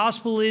 but the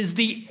gospel is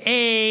the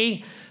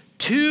A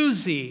to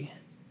Z.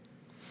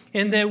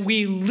 And that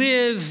we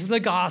live the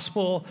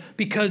gospel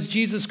because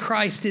Jesus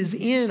Christ is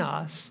in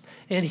us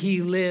and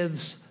he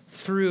lives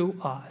through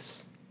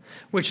us.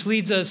 Which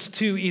leads us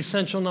to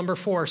essential number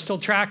 4. Still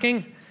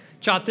tracking?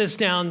 Jot this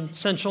down,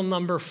 essential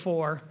number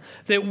 4.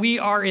 That we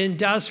are in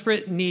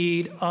desperate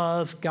need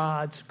of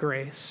God's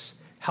grace.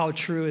 How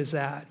true is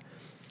that?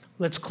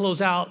 Let's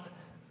close out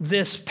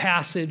this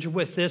passage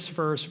with this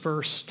verse,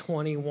 verse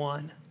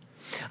 21.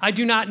 I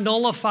do not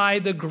nullify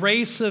the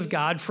grace of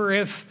God, for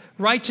if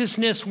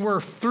righteousness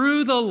were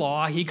through the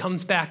law, he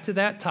comes back to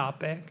that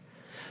topic,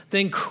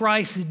 then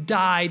Christ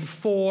died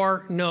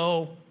for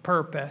no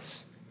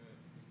purpose.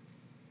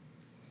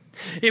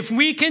 If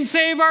we can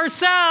save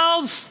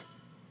ourselves,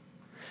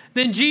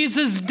 then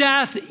Jesus'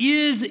 death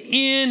is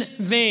in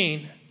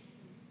vain.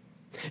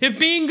 If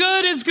being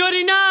good is good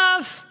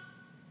enough,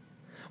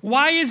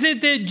 why is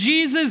it that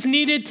Jesus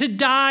needed to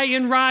die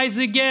and rise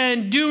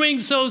again? Doing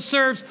so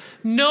serves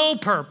no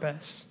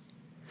purpose.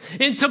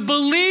 And to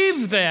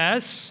believe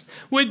this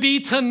would be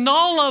to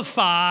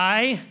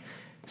nullify,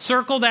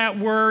 circle that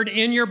word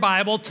in your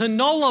Bible, to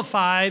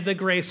nullify the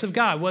grace of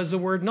God. What does the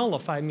word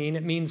nullify mean?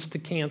 It means to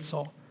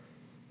cancel.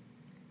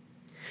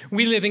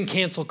 We live in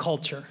cancel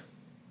culture.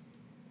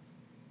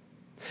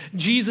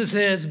 Jesus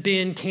has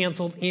been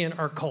canceled in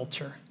our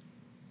culture.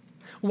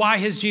 Why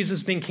has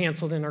Jesus been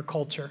canceled in our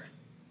culture?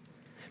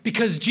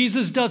 Because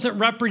Jesus doesn't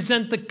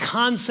represent the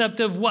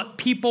concept of what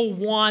people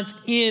want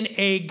in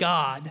a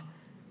God.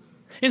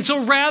 And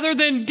so rather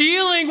than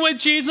dealing with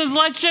Jesus,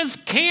 let's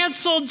just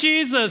cancel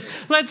Jesus.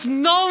 Let's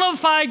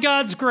nullify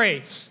God's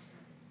grace.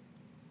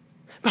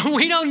 But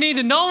we don't need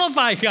to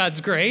nullify God's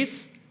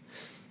grace.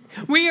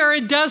 We are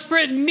in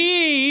desperate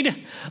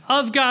need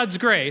of God's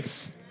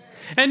grace.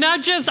 And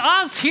not just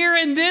us here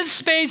in this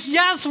space.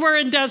 Yes, we're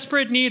in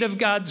desperate need of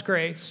God's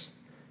grace.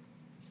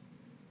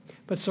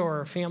 But so are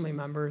our family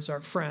members,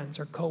 our friends,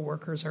 our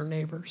coworkers, our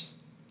neighbors.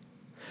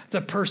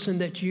 The person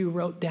that you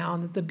wrote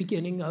down at the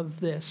beginning of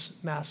this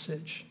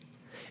message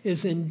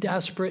is in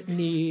desperate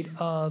need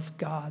of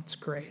God's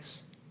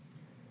grace.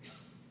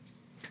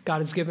 God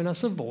has given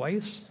us a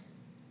voice.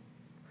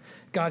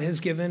 God has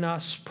given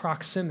us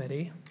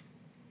proximity.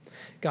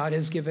 God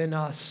has given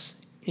us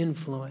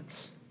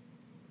influence.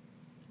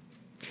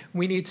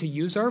 We need to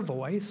use our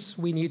voice.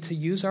 We need to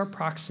use our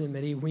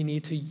proximity. We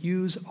need to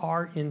use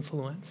our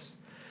influence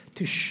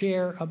to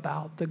share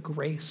about the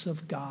grace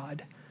of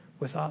God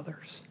with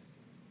others.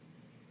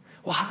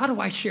 Well, how do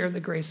I share the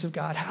grace of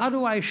God? How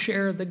do I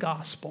share the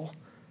gospel?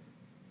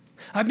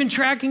 I've been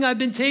tracking, I've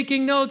been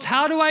taking notes.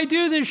 How do I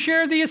do this?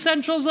 Share the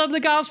essentials of the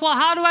gospel.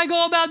 How do I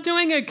go about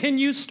doing it? Can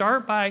you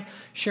start by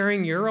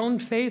sharing your own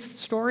faith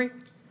story?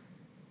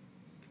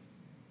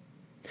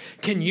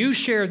 Can you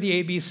share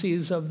the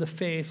ABCs of the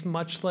faith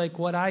much like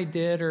what I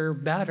did or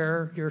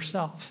better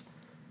yourself?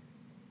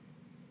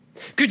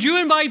 Could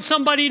you invite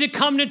somebody to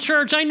come to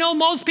church? I know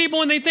most people,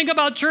 when they think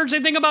about church, they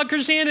think about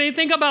Christianity, they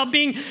think about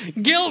being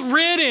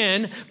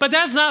guilt-ridden, but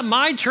that's not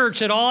my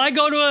church at all. I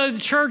go to a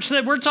church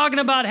that we're talking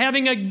about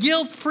having a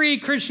guilt-free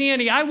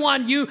Christianity. I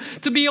want you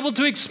to be able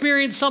to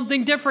experience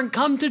something different.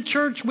 Come to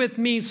church with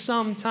me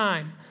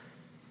sometime.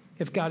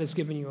 If God has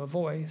given you a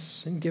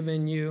voice and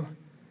given you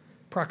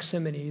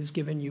proximity, has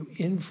given you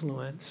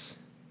influence,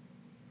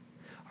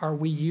 are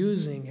we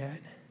using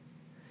it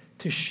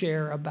to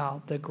share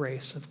about the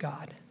grace of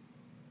God?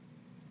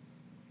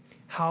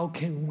 How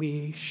can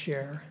we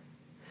share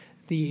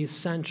the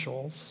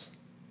essentials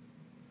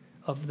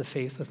of the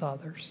faith with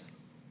others?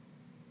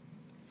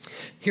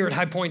 Here at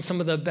High Point, some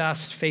of the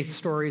best faith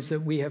stories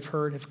that we have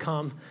heard have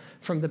come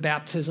from the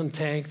baptism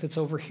tank that's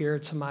over here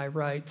to my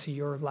right, to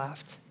your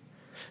left.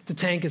 The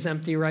tank is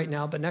empty right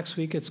now, but next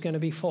week it's going to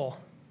be full.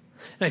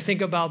 And I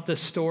think about the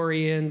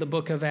story in the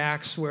book of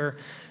Acts where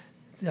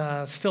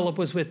Philip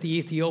was with the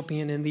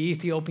Ethiopian, and the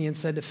Ethiopian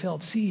said to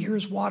Philip, see,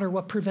 here's water.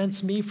 What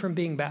prevents me from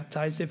being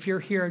baptized? If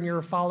you're here and you're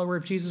a follower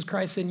of Jesus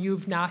Christ and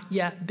you've not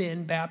yet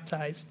been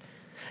baptized,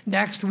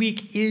 next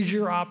week is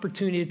your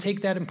opportunity to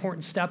take that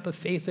important step of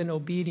faith and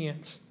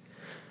obedience.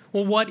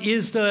 Well, what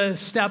is the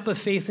step of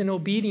faith and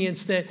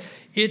obedience? That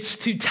it's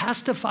to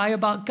testify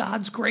about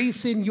God's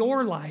grace in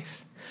your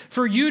life.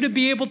 For you to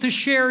be able to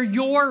share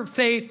your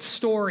faith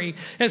story.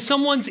 As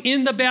someone's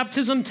in the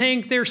baptism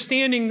tank, they're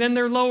standing, then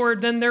they're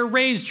lowered, then they're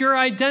raised. You're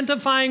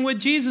identifying with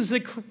Jesus,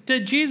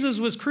 that Jesus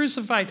was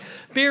crucified,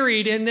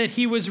 buried, and that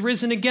he was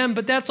risen again.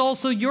 But that's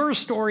also your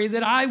story,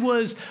 that I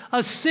was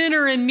a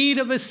sinner in need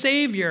of a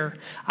Savior.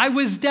 I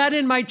was dead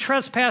in my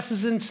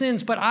trespasses and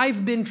sins, but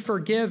I've been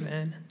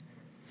forgiven.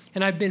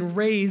 And I've been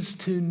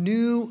raised to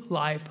new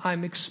life.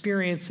 I'm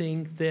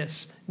experiencing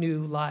this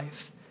new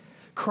life.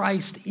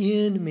 Christ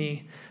in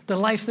me. The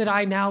life that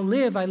I now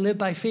live, I live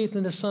by faith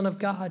in the Son of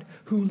God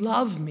who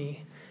loved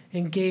me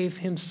and gave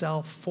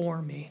himself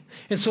for me.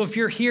 And so if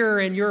you're here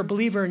and you're a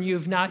believer and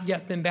you've not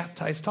yet been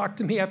baptized, talk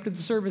to me after the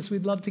service.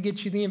 We'd love to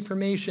get you the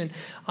information.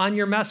 On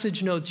your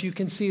message notes, you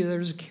can see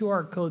there's a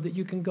QR code that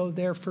you can go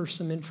there for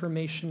some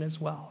information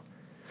as well.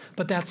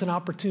 But that's an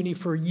opportunity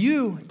for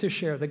you to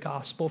share the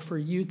gospel, for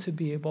you to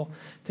be able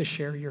to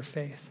share your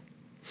faith.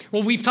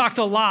 Well, we've talked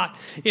a lot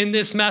in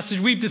this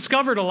message. We've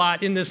discovered a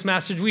lot in this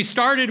message. We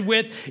started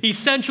with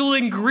essential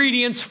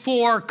ingredients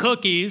for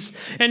cookies.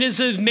 And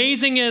as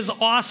amazing, as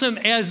awesome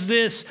as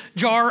this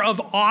jar of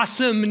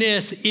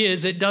awesomeness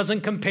is, it doesn't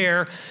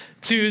compare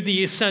to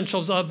the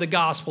essentials of the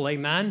gospel.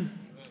 Amen?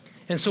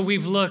 And so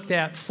we've looked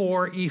at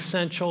 4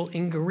 essential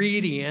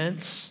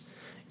ingredients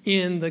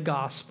in the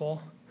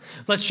gospel.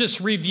 Let's just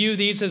review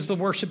these as the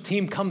worship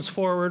team comes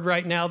forward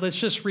right now. Let's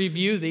just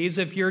review these.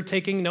 If you're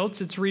taking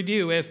notes, it's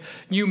review.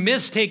 If you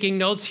miss taking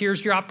notes,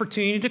 here's your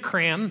opportunity to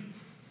cram.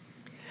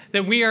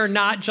 That we are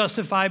not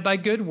justified by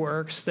good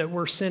works, that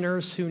we're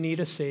sinners who need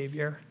a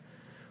Savior.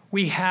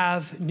 We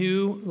have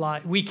new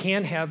life. We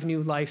can have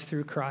new life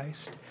through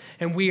Christ.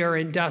 And we are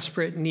in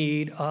desperate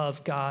need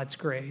of God's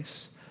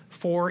grace.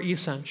 4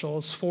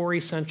 essentials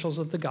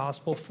of the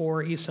gospel,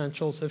 4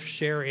 essentials of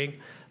sharing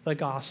the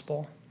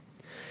gospel.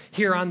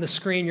 Here on the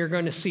screen, you're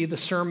going to see the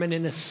sermon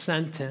in a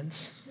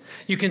sentence.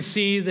 You can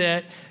see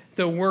that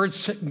the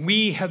words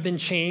we have been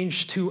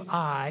changed to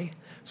I.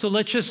 So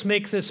let's just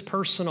make this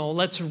personal.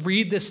 Let's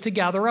read this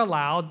together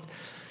aloud.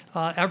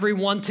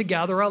 Everyone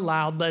together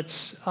aloud.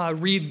 Let's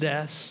read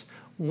this.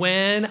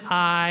 When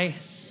I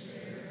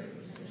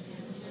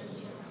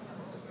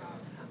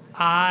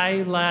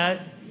let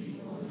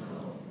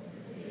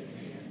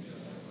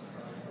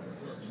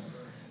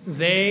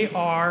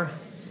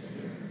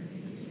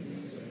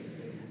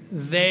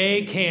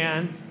they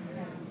can,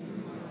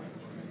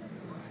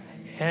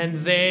 and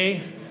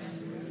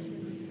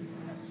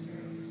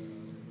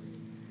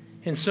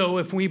so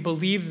if we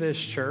believe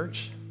this,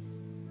 church,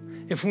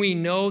 if we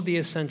know the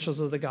essentials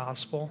of the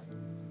gospel,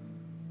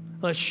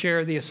 let's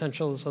share the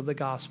essentials of the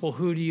gospel.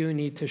 Who do you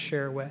need to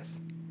share with?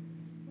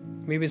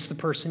 Maybe it's the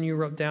person you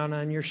wrote down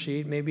on your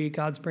sheet. Maybe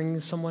God's bringing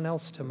someone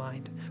else to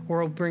mind,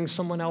 or he'll bring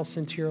someone else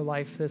into your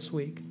life this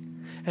week.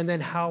 And then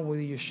how will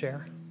you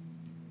share?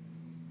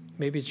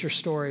 Maybe it's your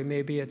story.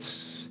 Maybe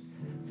it's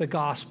the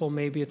gospel.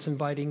 Maybe it's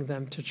inviting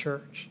them to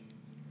church.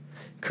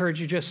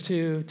 Encourage you just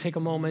to take a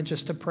moment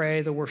just to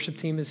pray. The worship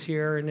team is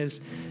here and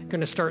is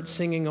going to start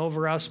singing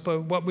over us.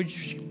 But what would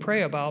you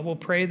pray about? We'll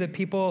pray that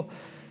people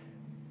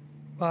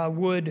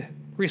would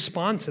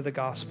respond to the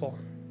gospel,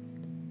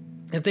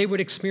 that they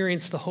would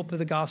experience the hope of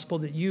the gospel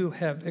that you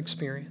have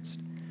experienced.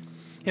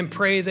 And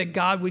pray that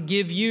God would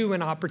give you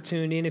an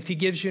opportunity. And if he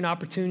gives you an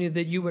opportunity,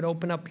 that you would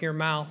open up your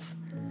mouth,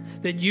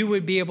 that you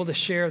would be able to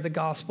share the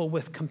gospel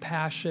with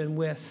compassion,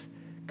 with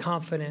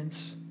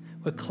confidence,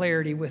 with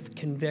clarity, with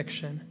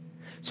conviction.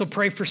 So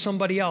pray for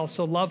somebody else,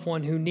 a loved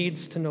one who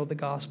needs to know the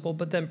gospel,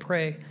 but then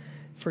pray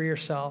for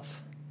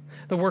yourself.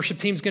 The worship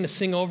team's going to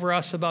sing over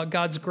us about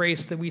God's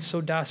grace that we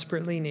so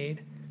desperately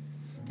need.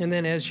 And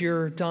then as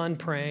you're done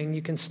praying,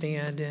 you can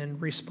stand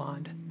and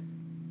respond.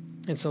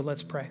 And so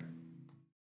let's pray.